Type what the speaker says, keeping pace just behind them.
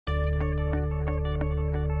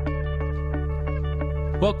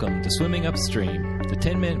Welcome to Swimming Upstream, the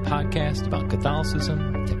 10-minute podcast about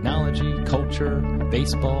Catholicism, technology, culture,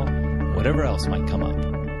 baseball, whatever else might come up.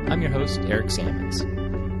 I'm your host, Eric Sammons.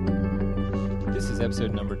 This is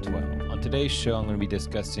episode number 12. On today's show, I'm going to be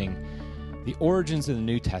discussing the origins of the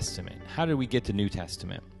New Testament. How did we get the New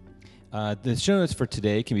Testament? The show notes for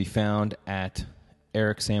today can be found at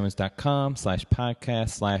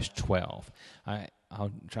ericsammons.com/podcast/12. I'll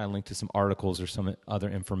try and link to some articles or some other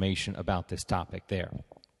information about this topic there.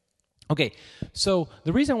 Okay, so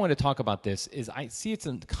the reason I want to talk about this is I see it's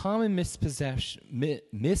a common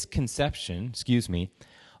misconception,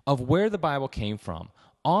 of where the Bible came from.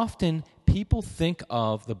 Often people think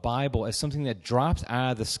of the Bible as something that drops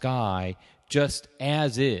out of the sky just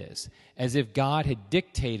as is, as if God had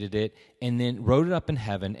dictated it and then wrote it up in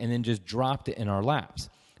heaven and then just dropped it in our laps.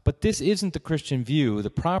 But this isn't the Christian view, the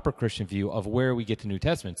proper Christian view of where we get the New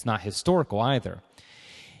Testament. It's not historical either.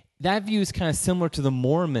 That view is kind of similar to the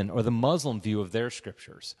Mormon or the Muslim view of their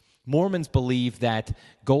scriptures. Mormons believe that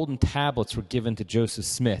golden tablets were given to Joseph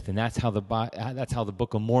Smith, and that's how the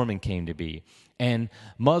Book of Mormon came to be. And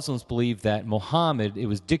Muslims believe that Muhammad, it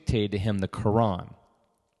was dictated to him, the Quran.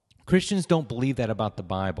 Christians don't believe that about the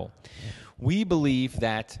Bible. We believe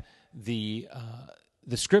that the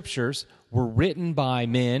scriptures were written by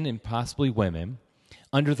men and possibly women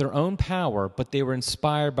under their own power, but they were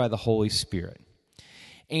inspired by the Holy Spirit.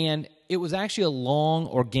 And it was actually a long,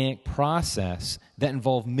 organic process that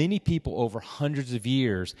involved many people over hundreds of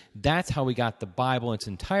years. That's how we got the Bible in its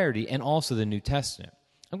entirety and also the New Testament.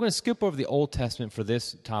 I'm going to skip over the Old Testament for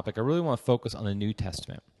this topic. I really want to focus on the New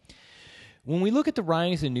Testament. When we look at the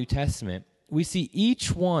writings of the New Testament, we see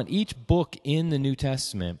each book in the New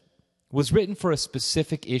Testament was written for a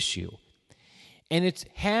specific issue, and it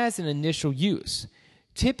has an initial use,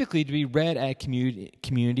 typically to be read at a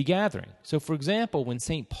community gathering. So, for example, when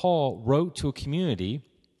St. Paul wrote to a community,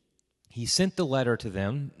 he sent the letter to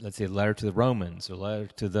them, let's say a letter to the Romans, or a letter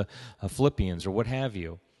to the Philippians, or what have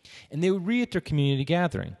you, and they would read at their community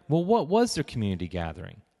gathering. Well, what was their community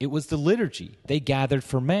gathering? It was the liturgy. They gathered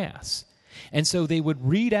for Mass. And so they would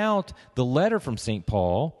read out the letter from St.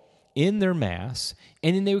 Paul in their Mass,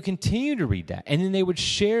 and then they would continue to read that. And then they would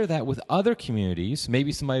share that with other communities.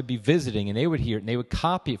 Maybe somebody would be visiting, and they would hear it, and they would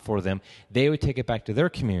copy it for them. They would take it back to their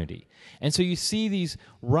community. And so you see these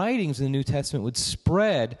writings in the New Testament would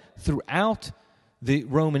spread throughout the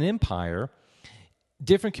Roman Empire.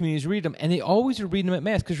 Different communities read them, and they always are reading them at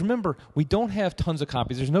Mass. Because remember, we don't have tons of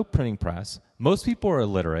copies. There's no printing press. Most people are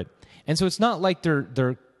illiterate. And so it's not like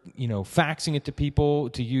they're faxing it to people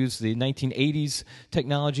to use the 1980s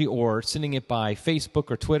technology or sending it by Facebook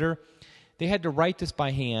or Twitter. They had to write this by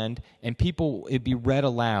hand, and it'd be read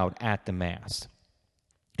aloud at the Mass.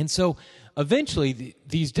 And so eventually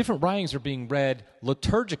these different writings are being read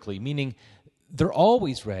liturgically, meaning they're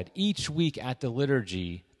always read each week at the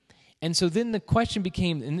liturgy. And so then the question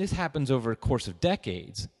became, and this happens over a course of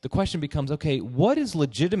decades, the question becomes, okay, what is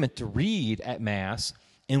legitimate to read at Mass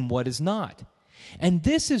and what is not? And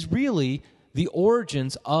this is really the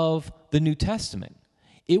origins of the New Testament.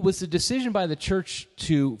 It was a decision by the church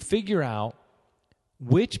to figure out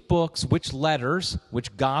which books, which letters,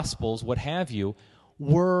 which gospels, what have you,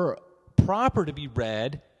 were proper to be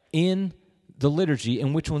read in the liturgy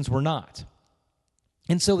and which ones were not.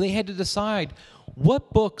 And so they had to decide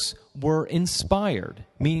what books were inspired,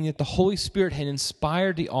 meaning that the Holy Spirit had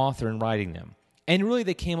inspired the author in writing them. And really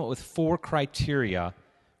they came up with 4 criteria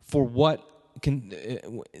for when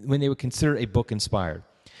they would consider a book inspired.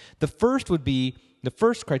 The first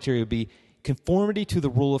criteria would be conformity to the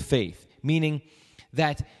rule of faith, meaning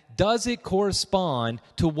that does it correspond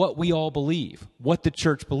to what we all believe, what the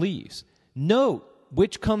church believes? Note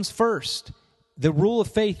which comes first, the rule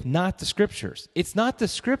of faith, not the Scriptures. It's not the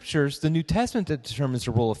Scriptures, the New Testament, that determines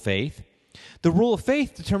the rule of faith. The rule of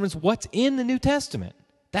faith determines what's in the New Testament.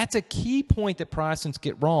 That's a key point that Protestants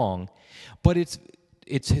get wrong, but it's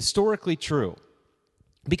historically true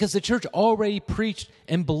because the church already preached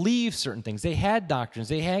and believed certain things. They had doctrines,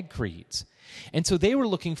 they had creeds. And so they were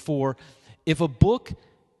looking for, if a book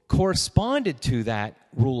corresponded to that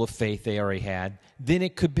rule of faith they already had, then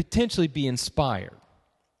it could potentially be inspired.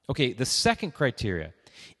 Okay, the second criteria,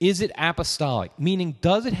 is it apostolic? Meaning,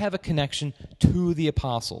 does it have a connection to the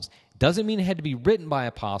apostles? Doesn't mean it had to be written by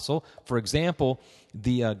apostle. For example,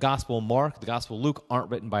 the Gospel of Mark, the Gospel of Luke aren't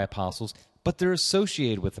written by apostles, but they're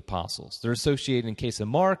associated with apostles. They're associated, in case of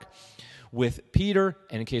Mark, with Peter,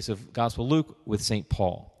 and in case of Gospel of Luke, with St.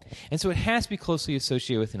 Paul. And so it has to be closely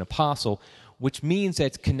associated with an apostle, which means that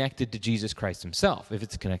it's connected to Jesus Christ himself, if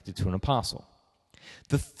it's connected to an apostle.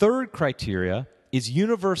 The third criteria is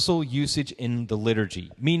universal usage in the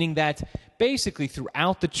liturgy, meaning that basically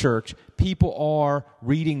throughout the church, people are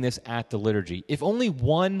reading this at the liturgy. If only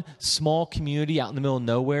one small community out in the middle of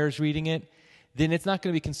nowhere is reading it, then it's not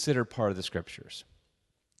going to be considered part of the Scriptures.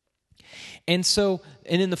 And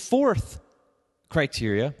in the fourth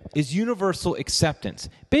criteria is universal acceptance,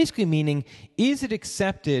 basically meaning, is it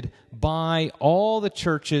accepted by all the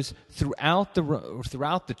churches throughout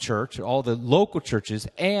the church, all the local churches,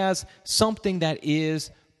 as something that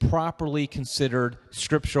is properly considered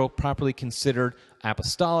scriptural, properly considered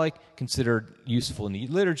apostolic, considered useful in the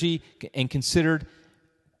liturgy, and considered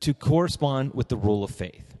to correspond with the rule of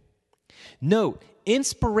faith. Note,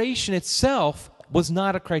 inspiration itself was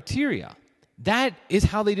not a criteria. That is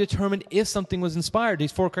how they determined if something was inspired,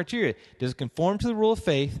 these four criteria. Does it conform to the rule of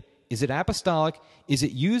faith? Is it apostolic? Is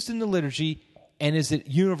it used in the liturgy? And is it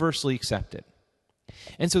universally accepted?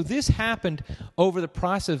 And so this happened over the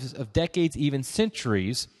process of decades, even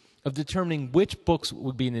centuries, of determining which books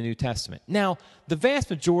would be in the New Testament. Now, the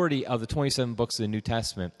vast majority of the 27 books of the New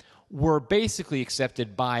Testament were basically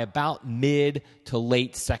accepted by about mid to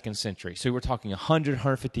late 2nd century. So we're talking 100,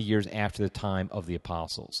 150 years after the time of the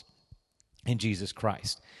apostles and Jesus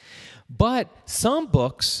Christ. But some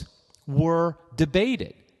books were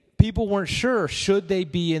debated. People weren't sure, should they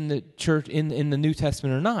be in the church in the New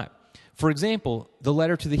Testament or not. For example, the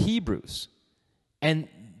letter to the Hebrews and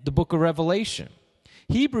the book of Revelation.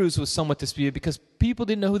 Hebrews was somewhat disputed because people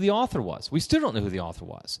didn't know who the author was. We still don't know who the author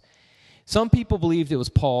was. Some people believed it was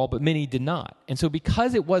Paul, but many did not. And so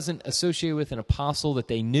because it wasn't associated with an apostle that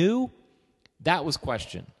they knew, that was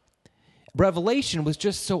questioned. Revelation was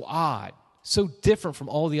just so odd, so different from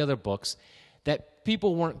all the other books, that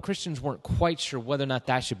Christians weren't quite sure whether or not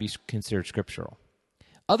that should be considered scriptural.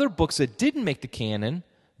 Other books that didn't make the canon,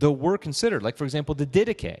 though, were considered, like, for example, the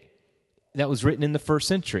Didache, that was written in the 1st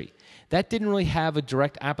century. That didn't really have a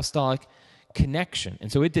direct apostolic connection, and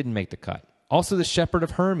so it didn't make the cut. Also, the Shepherd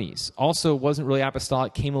of Hermes also wasn't really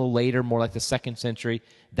apostolic, came a little later, more like the 2nd century.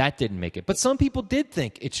 That didn't make it. But some people did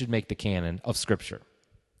think it should make the canon of Scripture.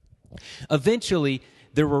 Eventually,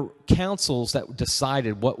 there were councils that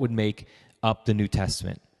decided what would make up the New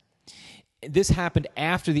Testament. This happened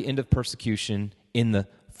after the end of persecution in the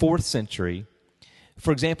 4th century.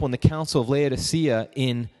 For example, in the Council of Laodicea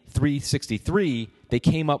in 363, they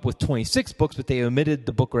came up with 26 books, but they omitted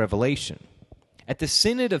the book of Revelation. At the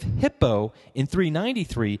Synod of Hippo in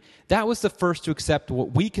 393, that was the first to accept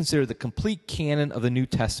what we consider the complete canon of the New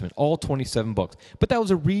Testament, all 27 books. But that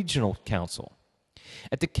was a regional council.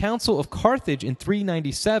 At the Council of Carthage in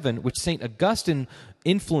 397, which St. Augustine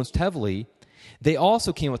influenced heavily, they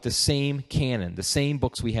also came with the same canon, the same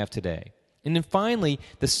books we have today. And then finally,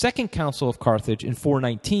 the Second Council of Carthage in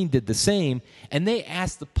 419 did the same, and they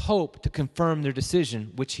asked the Pope to confirm their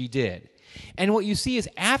decision, which he did. And what you see is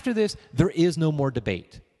after this, there is no more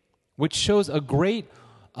debate, which shows a great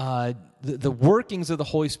the workings of the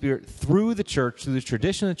Holy Spirit through the church, through the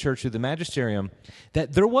tradition of the church, through the magisterium,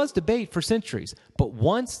 that there was debate for centuries. But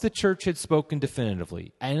once the church had spoken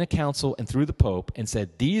definitively in a council and through the Pope and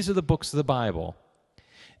said, these are the books of the Bible,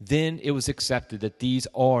 then it was accepted that these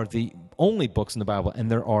are the only books in the Bible and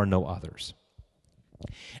there are no others.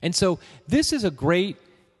 And so this is a great,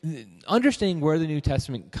 understanding where the New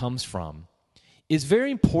Testament comes from is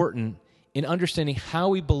very important in understanding how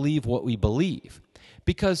we believe what we believe.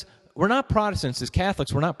 Because we're not Protestants. As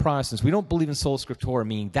Catholics, we're not Protestants. We don't believe in sola scriptura,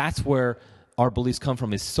 meaning that's where our beliefs come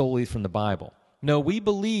from, is solely from the Bible. No, we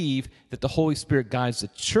believe that the Holy Spirit guides the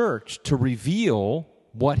church to reveal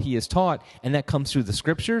what he has taught, and that comes through the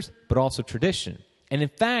Scriptures, but also tradition. And in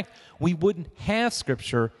fact, we wouldn't have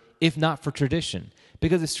Scripture if not for tradition,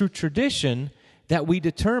 because it's through tradition that we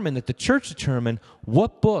determine, that the church determine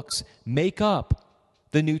what books make up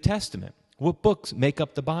the New Testament, what books make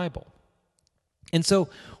up the Bible. And so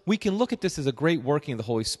we can look at this as a great working of the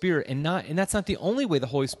Holy Spirit, and that's not the only way the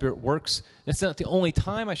Holy Spirit works. That's not the only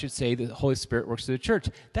time, I should say, that the Holy Spirit works through the church.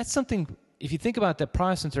 That's something, if you think about it, that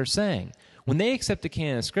Protestants are saying. When they accept the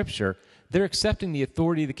canon of Scripture, they're accepting the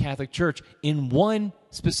authority of the Catholic Church in one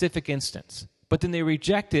specific instance, but then they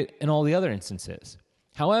reject it in all the other instances.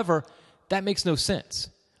 However, that makes no sense.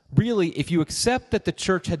 Really, if you accept that the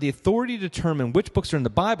church had the authority to determine which books are in the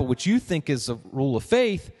Bible, which you think is a rule of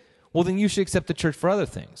faith, well, then you should accept the church for other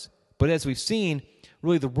things. But as we've seen,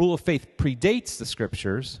 really the rule of faith predates the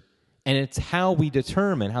Scriptures, and it's how we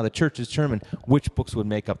determine, how the church determined which books would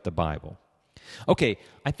make up the Bible. Okay,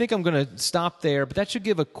 I think I'm going to stop there, but that should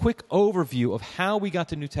give a quick overview of how we got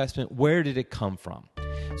the New Testament. Where did it come from?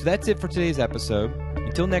 So that's it for today's episode.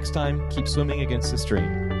 Until next time, keep swimming against the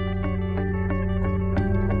stream.